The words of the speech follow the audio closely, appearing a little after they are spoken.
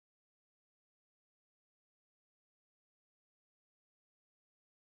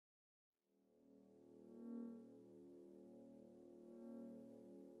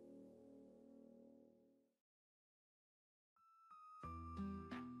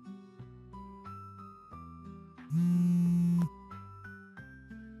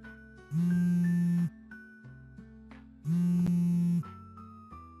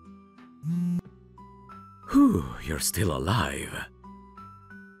Whew, you're still alive.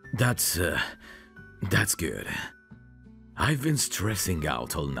 That's good. I've been stressing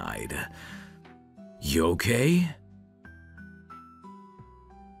out all night. You okay?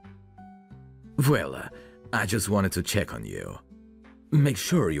 Well, I just wanted to check on you. Make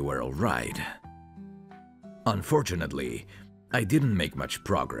sure you were alright. Unfortunately, I didn't make much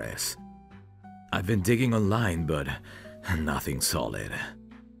progress. I've been digging online, but nothing solid.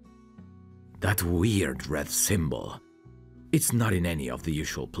 That weird red symbol, it's not in any of the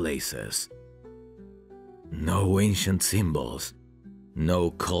usual places. No ancient symbols,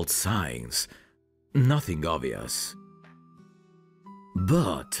 no cult signs, nothing obvious.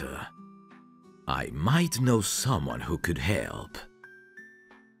 But I might know someone who could help.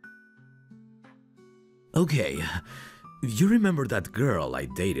 Okay, you remember that girl I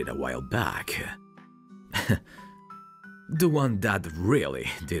dated a while back? The one Dad really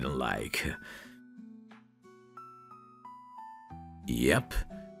didn't like. Yep,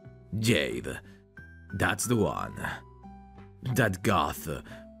 Jade. That's the one. That goth,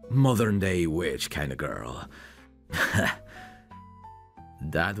 modern-day witch kind of girl.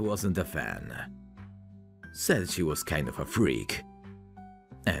 Dad wasn't a fan. Said she was kind of a freak.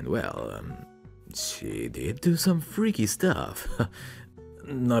 And well, she did do some freaky stuff.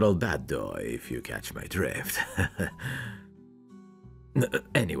 Not all bad though, if you catch my drift.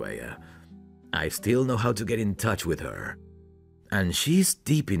 Anyway, I still know how to get in touch with her. And she's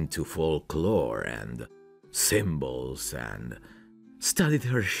deep into folklore and symbols and studied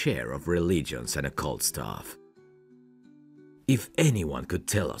her share of religions and occult stuff. If anyone could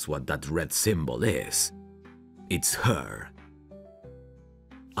tell us what that red symbol is, it's her.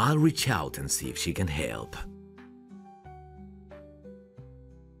 I'll reach out and see if she can help.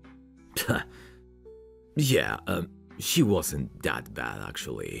 Yeah, she wasn't that bad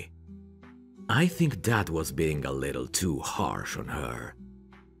actually. I think Dad was being a little too harsh on her.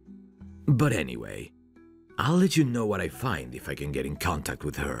 But anyway, I'll let you know what I find if I can get in contact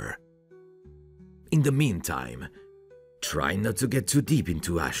with her. In the meantime, try not to get too deep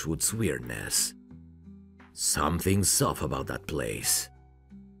into Ashwood's weirdness. Something's off about that place,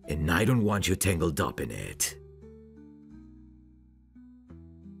 and I don't want you tangled up in it.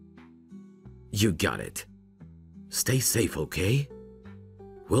 You got it. Stay safe, okay?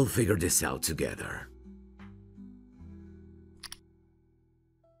 We'll figure this out together.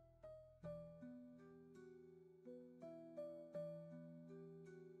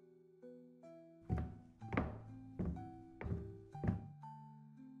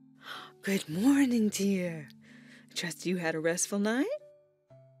 Good morning, dear. Trust you had a restful night?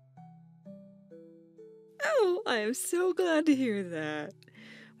 Oh, I am so glad to hear that.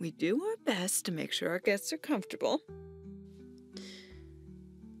 We do our best to make sure our guests are comfortable.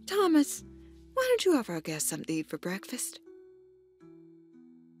 Thomas, why don't you offer our guests something to eat for breakfast?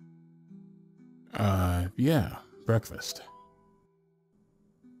 Yeah, breakfast.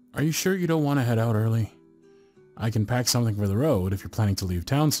 Are you sure you don't want to head out early? I can pack something for the road if you're planning to leave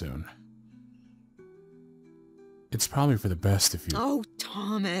town soon. It's probably for the best if you... Oh,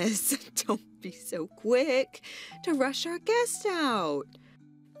 Thomas, don't be so quick to rush our guests out.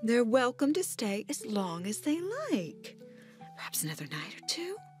 They're welcome to stay as long as they like. Perhaps another night or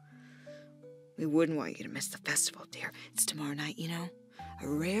two. We wouldn't want you to miss the festival, dear. It's tomorrow night, you know. A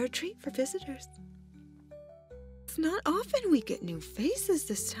rare treat for visitors. It's not often we get new faces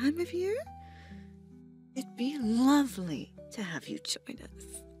this time of year. It'd be lovely to have you join us.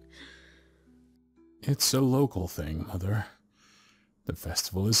 It's a local thing, Mother. The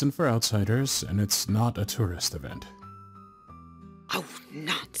festival isn't for outsiders, and it's not a tourist event. Oh,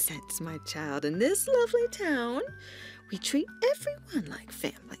 nonsense, my child. In this lovely town, we treat everyone like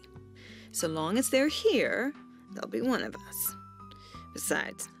family. So long as they're here, they'll be one of us.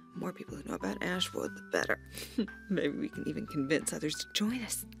 Besides, the more people who know about Ashwood, the better. Maybe we can even convince others to join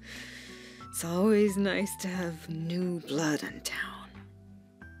us. It's always nice to have new blood in town.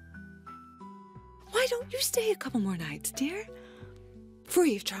 Why don't you stay a couple more nights, dear?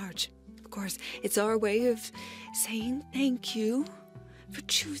 Free of charge. Of course, it's our way of saying thank you for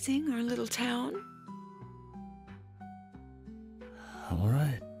choosing our little town. All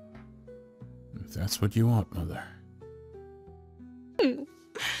right. If that's what you want, Mother.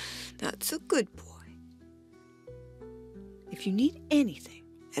 That's a good boy. If you need anything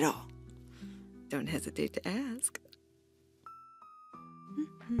at all, don't hesitate to ask.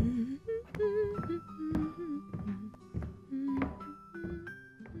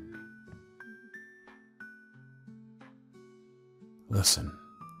 Listen,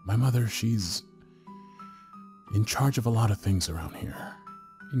 my mother, she's in charge of a lot of things around here,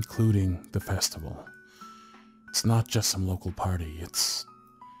 including the festival. It's not just some local party, it's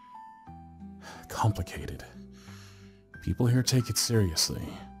complicated. People here take it seriously.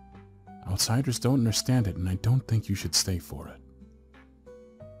 Outsiders don't understand it, and I don't think you should stay for it.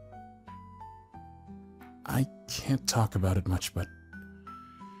 I can't talk about it much, but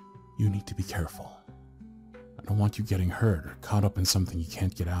you need to be careful. I don't want you getting hurt or caught up in something you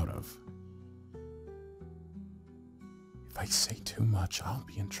can't get out of. If I say too much, I'll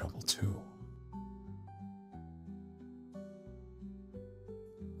be in trouble too.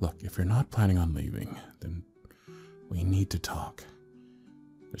 Look, if you're not planning on leaving, then we need to talk.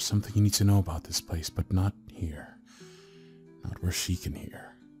 There's something you need to know about this place, but not here. Not where she can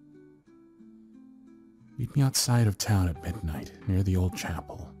hear. Meet me outside of town at midnight, near the old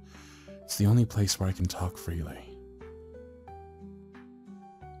chapel. It's the only place where I can talk freely.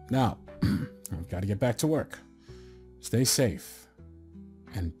 Now, I've got to get back to work. Stay safe,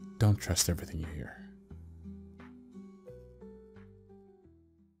 and don't trust everything you hear.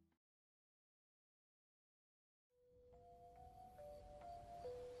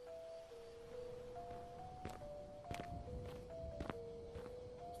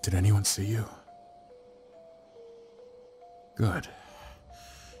 Did anyone see you? Good.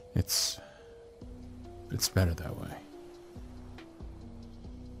 It's better that way.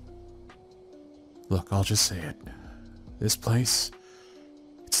 Look, I'll just say it. This place,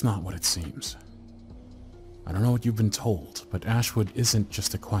 it's not what it seems. I don't know what you've been told, but Ashwood isn't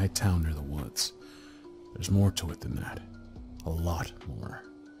just a quiet town near the woods. There's more to it than that. A lot more.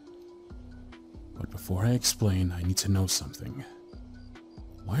 But before I explain, I need to know something.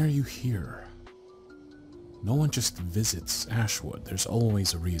 Why are you here? No one just visits Ashwood. There's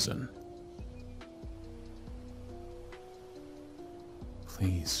always a reason.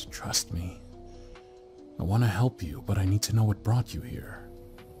 Please, trust me. I want to help you, but I need to know what brought you here.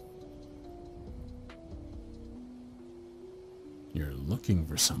 You're looking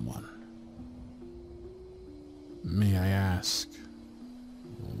for someone. May I ask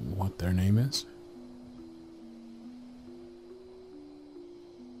what their name is?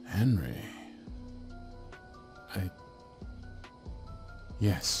 Henry.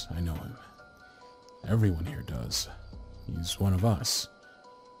 Yes, I know him. Everyone here does. He's one of us.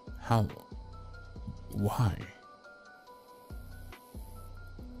 How? Why?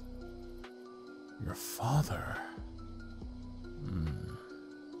 Your father?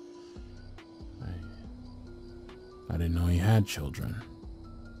 I didn't know he had children.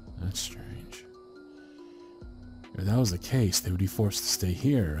 That's strange. If that was the case, they would be forced to stay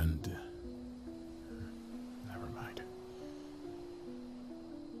here and... Never mind.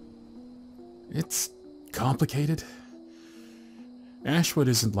 It's complicated. Ashwood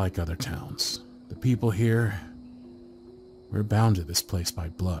isn't like other towns. The people here, we're bound to this place by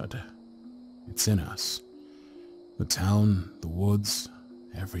blood. It's in us. The town, the woods,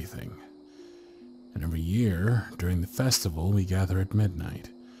 everything. And every year, during the festival, we gather at midnight.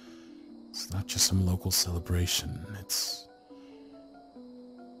 It's not just some local celebration, it's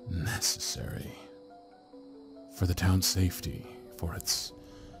necessary. For the town's safety, for its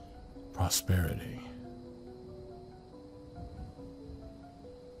prosperity.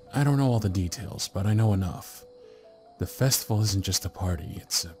 I don't know all the details, but I know enough. The festival isn't just a party,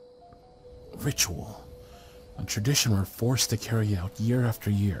 it's a ritual. A tradition we're forced to carry out year after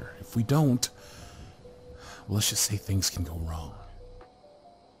year. If we don't, well, let's just say things can go wrong.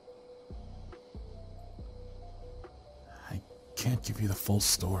 I can't give you the full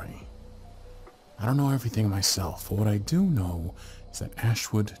story. I don't know everything myself, but what I do know is that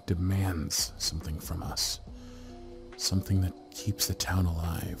Ashwood demands something from us. Something that keeps the town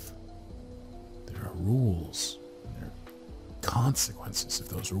alive. There are rules, and there are consequences if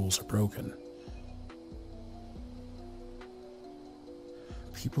those rules are broken.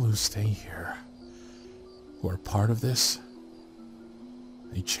 People who stay here, who are part of this,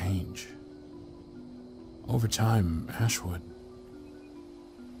 they change. Over time, Ashwood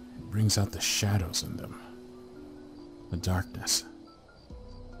brings out the shadows in them, the darkness.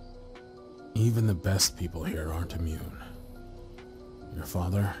 Even the best people here aren't immune. Your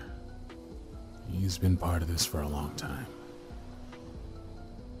father, he's been part of this for a long time.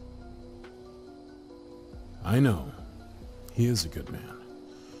 I know, he is a good man.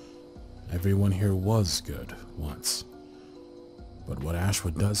 Everyone here was good once. But what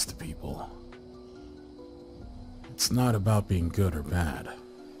Ashwood does to people, it's not about being good or bad.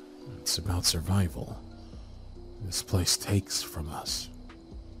 It's about survival. This place takes from us.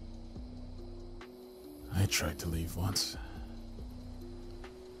 I tried to leave once.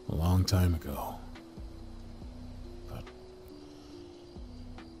 a long time ago. But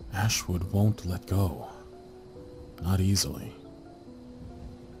Ashwood won't let go. Not easily.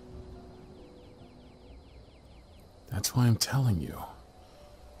 That's why I'm telling you.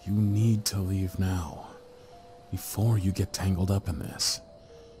 You need to leave now, before you get tangled up in this.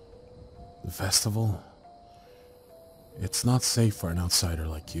 The festival, it's not safe for an outsider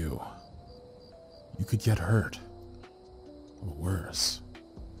like you. You could get hurt, or worse.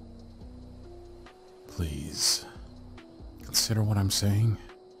 Please, consider what I'm saying.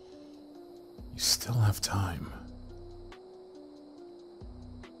 You still have time.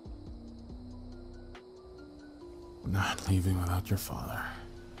 Not leaving without your father.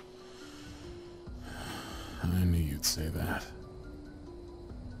 I knew you'd say that.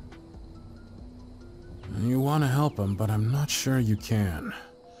 You want to help him, but I'm not sure you can.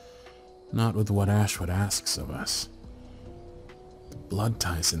 Not with what Ashwood asks of us. The blood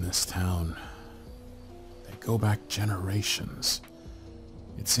ties in this town, they go back generations.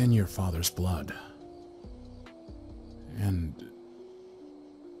 It's in your father's blood. And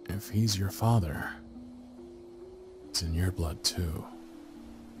if he's your father, it's in your blood too.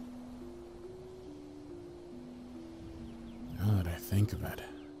 Now that I think of it,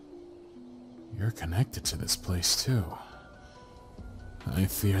 you're connected to this place too. I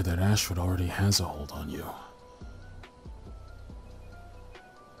fear that Ashwood already has a hold on you.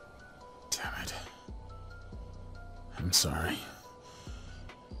 Damn it. I'm sorry.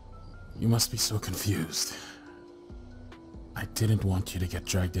 You must be so confused. I didn't want you to get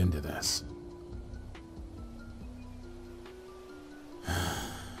dragged into this.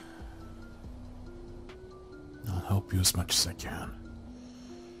 I'll help you as much as I can.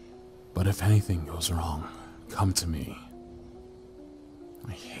 But if anything goes wrong, come to me.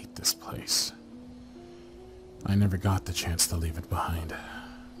 I hate this place. I never got the chance to leave it behind.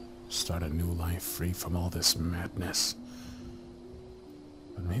 Start a new life free from all this madness.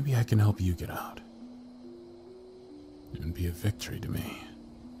 But maybe I can help you get out. It would be a victory to me.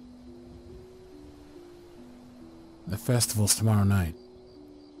 The festival's tomorrow night.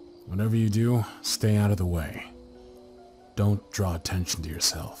 Whatever you do, stay out of the way. Don't draw attention to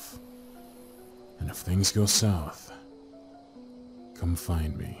yourself. And if things go south, come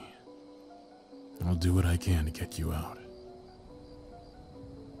find me. I'll do what I can to get you out.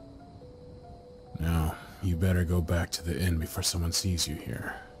 Now, you better go back to the inn before someone sees you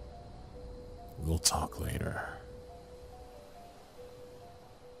here. We'll talk later.